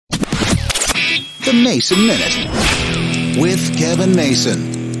The Mason Minute with Kevin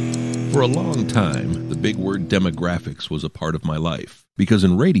Mason. For a long time, the big word demographics was a part of my life. Because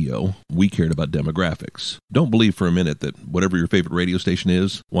in radio, we cared about demographics. Don't believe for a minute that whatever your favorite radio station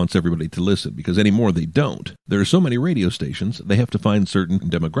is wants everybody to listen, because anymore they don't. There are so many radio stations, they have to find certain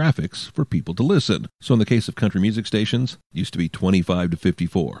demographics for people to listen. So in the case of country music stations, it used to be 25 to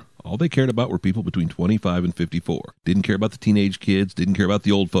 54. All they cared about were people between 25 and 54. Didn't care about the teenage kids, didn't care about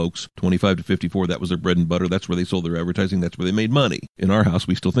the old folks. 25 to 54, that was their bread and butter. That's where they sold their advertising. That's where they made money. In our house,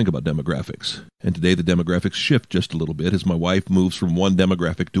 we still think about demographics. And today the demographics shift just a little bit as my wife moves from one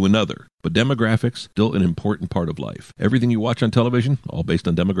demographic to another. But demographics, still an important part of life. Everything you watch on television, all based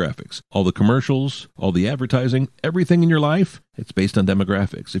on demographics. All the commercials, all the advertising, everything in your life, it's based on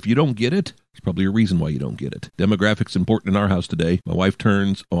demographics. If you don't get it, there's probably a reason why you don't get it. Demographics important in our house today. My wife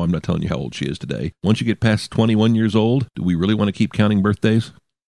turns, I'm not telling you how old she is today. Once you get past 21 years old, do we really want to keep counting birthdays?